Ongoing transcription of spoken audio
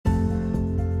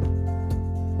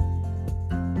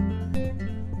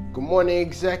morning,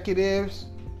 executives.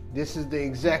 This is the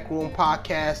Exec Room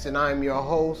Podcast, and I'm your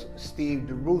host, Steve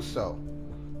Duroseau.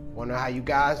 Wonder how you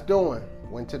guys doing?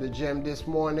 Went to the gym this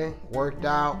morning, worked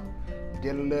out,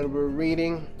 did a little bit of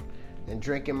reading, and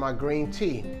drinking my green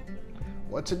tea.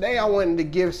 Well, today I wanted to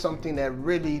give something that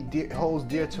really holds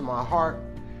dear to my heart.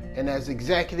 And as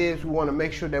executives, we want to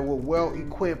make sure that we're well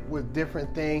equipped with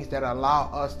different things that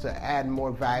allow us to add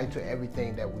more value to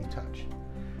everything that we touch.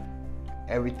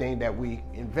 Everything that we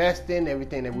invest in,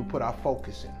 everything that we put our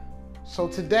focus in. So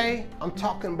today, I'm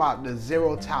talking about the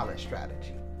zero talent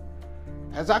strategy.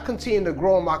 As I continue to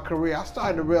grow in my career, I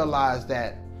started to realize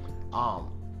that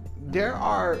there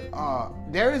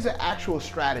is an actual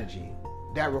strategy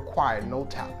that requires no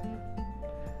talent.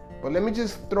 But let me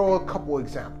just throw a couple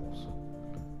examples.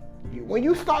 When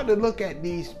you start to look at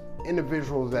these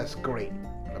individuals that's great,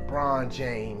 LeBron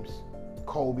James,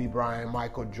 Kobe Bryant,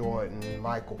 Michael Jordan,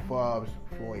 Michael Phelps,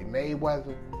 Floyd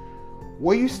Mayweather,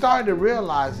 what you start to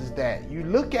realize is that you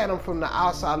look at them from the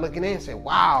outside looking in and say,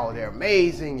 wow, they're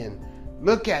amazing, and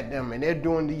look at them and they're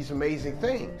doing these amazing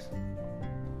things.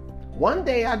 One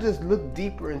day I just looked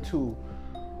deeper into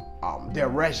their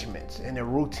regimens and their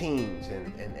routines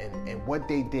and what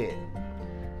they did.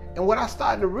 And what I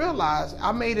started to realize,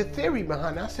 I made a theory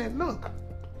behind it. I said, look,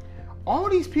 all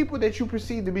these people that you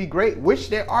perceive to be great, which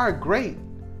they are great,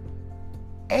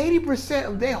 80%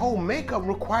 of their whole makeup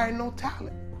require no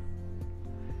talent.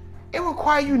 It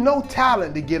requires you no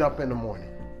talent to get up in the morning.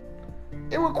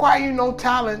 It requires you no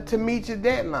talent to meet your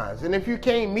deadlines. And if you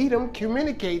can't meet them,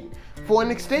 communicate for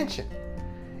an extension.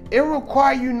 It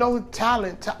requires you no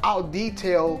talent to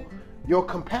out-detail your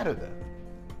competitor.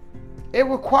 It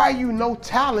requires you no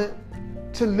talent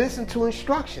to listen to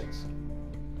instructions.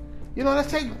 You know,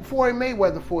 let's take Floyd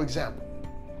Mayweather, for example.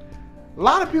 A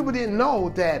lot of people didn't know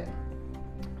that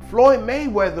Floyd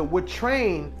Mayweather would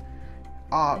train,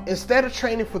 instead of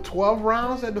training for 12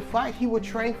 rounds at the fight, he would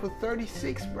train for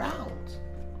 36 rounds.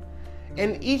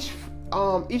 And each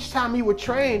time he would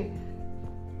train,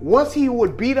 once he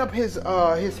would beat up his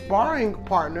sparring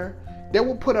partner, they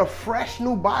would put a fresh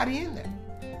new body in there.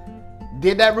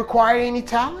 Did that require any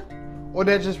talent? Or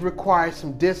that just requires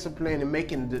some discipline and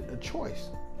making a choice?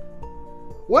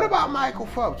 What about Michael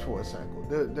Phelps, for example,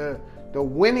 the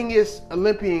winningest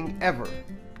Olympian ever?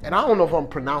 And I don't know if I'm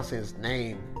pronouncing his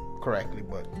name correctly,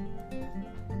 but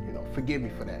forgive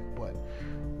me for that. But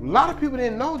a lot of people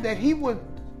didn't know that he would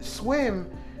swim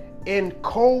in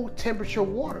cold temperature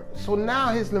water. So now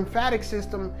his lymphatic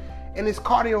system and his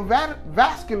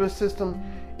cardiovascular system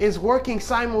is working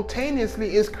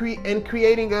simultaneously and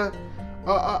creating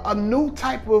a new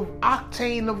type of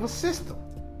octane of a system.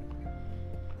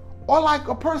 Or like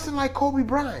a person like Kobe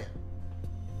Bryant.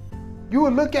 You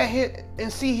would look at him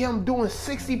and see him doing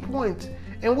 60 points.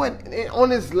 And on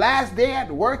his last day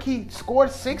at work, he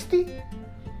scored 60?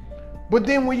 But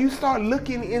then when you start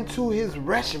looking into his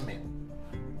regimen,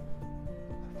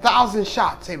 1,000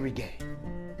 shots every game.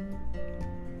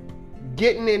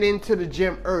 Getting it into the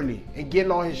gym early and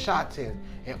getting all his shots in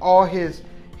and all his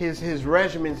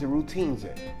regimens and routines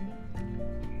in.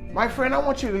 My friend, I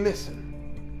want you to listen.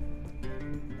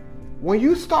 When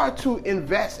you start to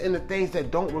invest in the things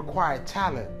that don't require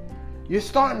talent, you're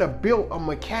starting to build a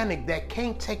mechanic that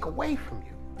can't take away from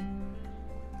you.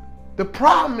 The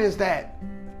problem is that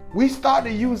we start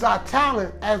to use our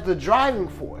talent as the driving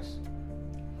force.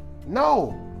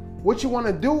 No, what you want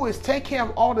to do is take care of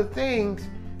all the things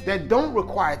that don't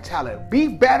require talent. Be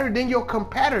better than your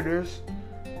competitors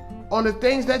on the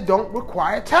things that don't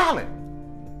require talent.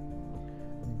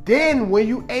 Then when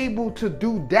you're able to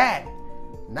do that,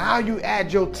 now you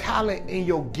add your talent and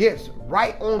your gifts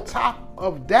right on top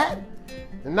of that.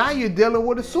 And now you're dealing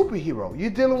with a superhero. You're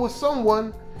dealing with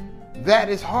someone that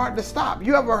is hard to stop.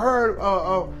 You ever heard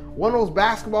one of those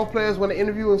basketball players when they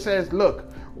interview and says, look,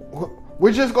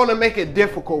 we're just going to make it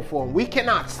difficult for him. We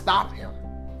cannot stop him.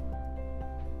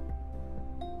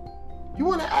 You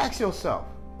want to ask yourself,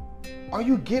 are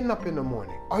you getting up in the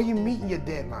morning? Are you meeting your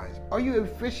deadlines? Are you an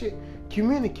efficient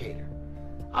communicator?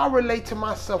 I'll relate to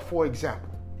myself, for example.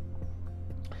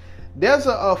 There's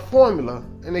a formula,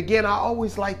 and again, I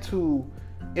always like to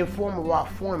inform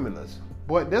about formulas,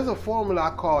 but there's a formula I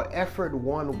call effort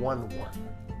 1-1-1.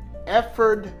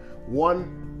 Effort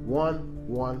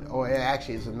 1-1-1, or it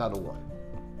actually is another one.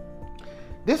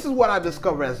 This is what I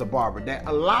discovered as a barber that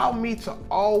allowed me to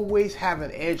always have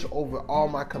an edge over all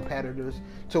my competitors,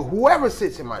 to whoever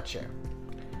sits in my chair.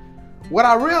 What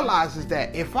I realized is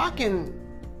that if I can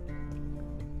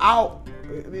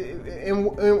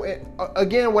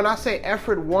again, when I say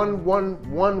effort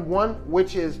 1-1-1-1,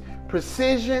 which is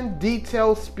precision,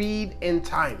 detail, speed, and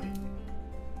timing.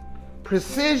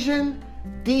 precision,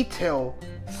 detail,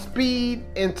 speed,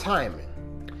 and timing.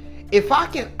 If I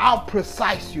can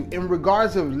out-precise you in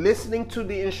regards of listening to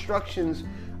the instructions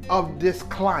of this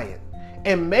client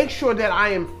and make sure that I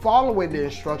am following the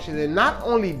instructions, and not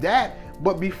only that,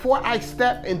 but before I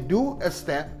step and do a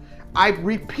step, I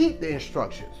repeat the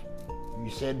instructions. You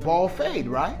said ball fade,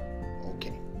 right?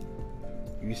 Okay.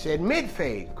 You said mid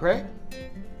fade, correct?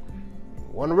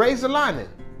 You want to raise the lining,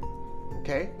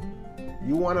 okay?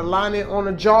 You want to line it on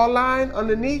the jawline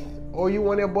underneath, or you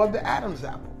want it above the Adam's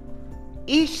apple.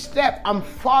 Each step, I'm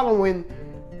following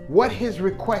what his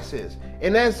request is.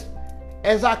 And as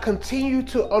I continue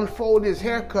to unfold his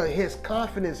haircut, his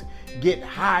confidence get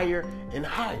higher and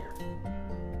higher.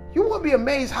 You will be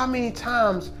amazed how many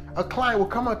times a client will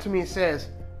come up to me and says,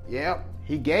 "Yep,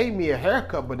 he gave me a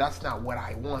haircut, but that's not what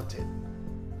I wanted."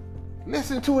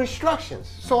 Listen to instructions.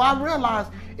 So I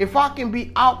realized if I can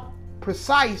be out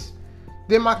precise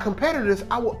than my competitors,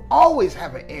 I will always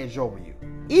have an edge over you,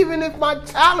 even if my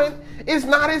talent is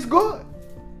not as good.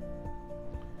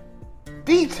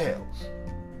 Details.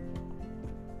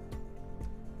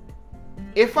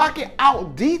 If I can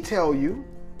out detail you,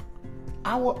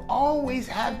 I will always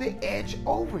have the edge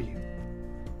over you.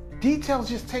 Details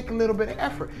just take a little bit of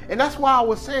effort. And that's why I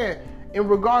was saying, in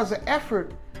regards to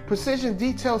effort, precision,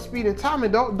 detail, speed, and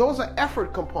timing, those are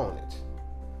effort components.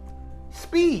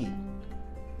 Speed.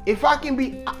 If I can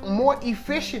be more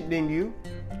efficient than you,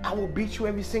 I will beat you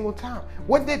every single time.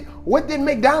 What did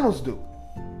McDonald's do?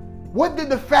 What did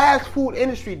the fast food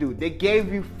industry do? They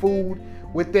gave you food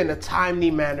within a timely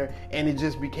manner, and it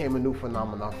just became a new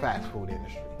phenomenon, fast food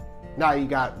industry. Now you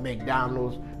got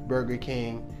McDonald's, Burger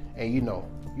King, and you know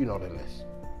the list.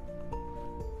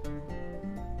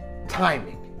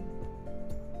 Timing.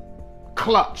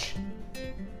 Clutch.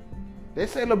 They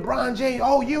say LeBron James,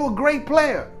 "Oh, you're a great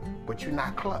player," but you're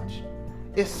not clutch.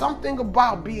 It's something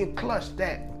about being clutch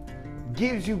that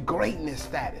gives you greatness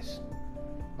status.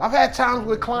 I've had times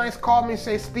where clients call me and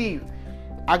say, "Steve,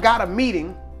 I got a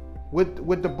meeting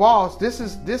with the boss. This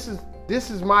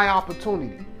is my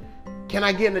opportunity. Can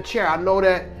I get in the chair? I know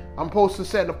that I'm supposed to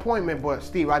set an appointment, but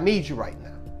Steve, I need you right now."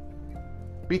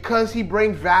 Because he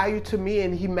brings value to me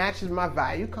and he matches my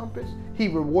value compass. He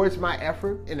rewards my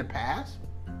effort in the past.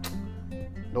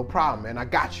 No problem, man. I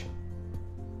got you.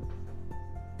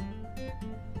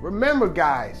 Remember,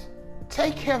 guys,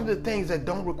 take care of the things that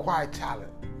don't require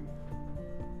talent.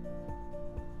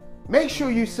 Make sure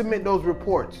you submit those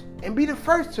reports and be the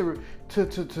first to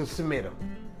submit them.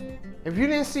 If you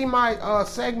didn't see my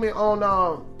segment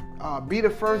on be the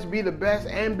first, be the best,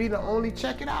 and be the only,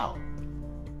 check it out.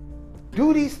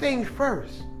 Do these things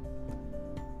first.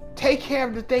 Take care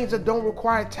of the things that don't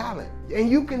require talent. And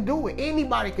you can do it.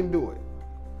 Anybody can do it.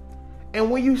 And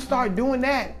when you start doing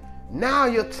that, now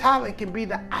your talent can be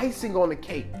the icing on the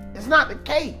cake. It's not the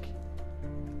cake.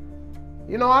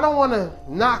 I don't want to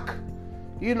knock,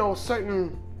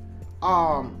 certain,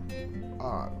 I'll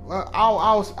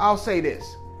say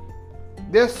this.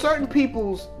 There's certain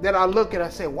peoples that I look at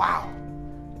and say, wow,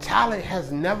 talent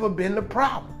has never been the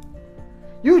problem.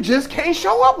 You just can't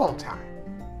show up on time.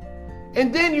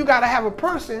 And then you got to have a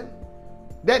person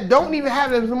that don't even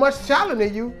have as much talent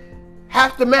as you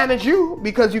have to manage you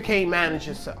because you can't manage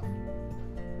yourself.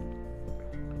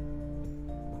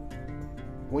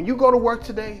 When you go to work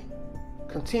today,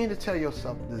 continue to tell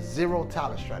yourself the zero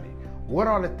talent strategy. What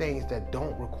are the things that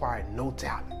don't require no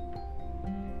talent?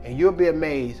 And you'll be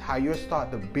amazed how you'll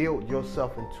start to build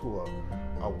yourself into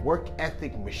a work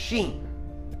ethic machine.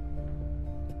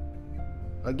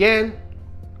 Again,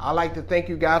 I'd like to thank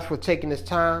you guys for taking this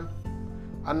time.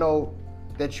 I know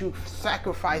that you're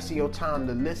sacrificing your time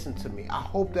to listen to me. I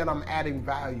hope that I'm adding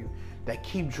value that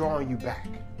keep drawing you back,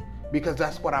 because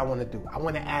that's what I want to do. I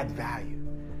want to add value.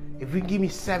 If you give me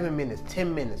 7 minutes,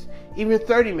 10 minutes, even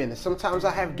 30 minutes, sometimes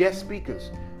I have guest speakers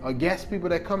or guest people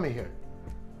that come in here.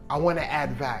 I want to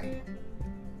add value.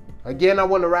 Again, I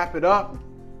want to wrap it up.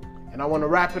 And I want to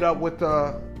wrap it up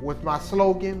with my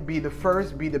slogan, be the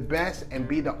first, be the best, and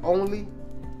be the only.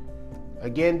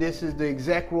 Again, this is the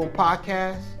Exec Room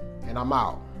Podcast, and I'm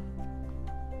out.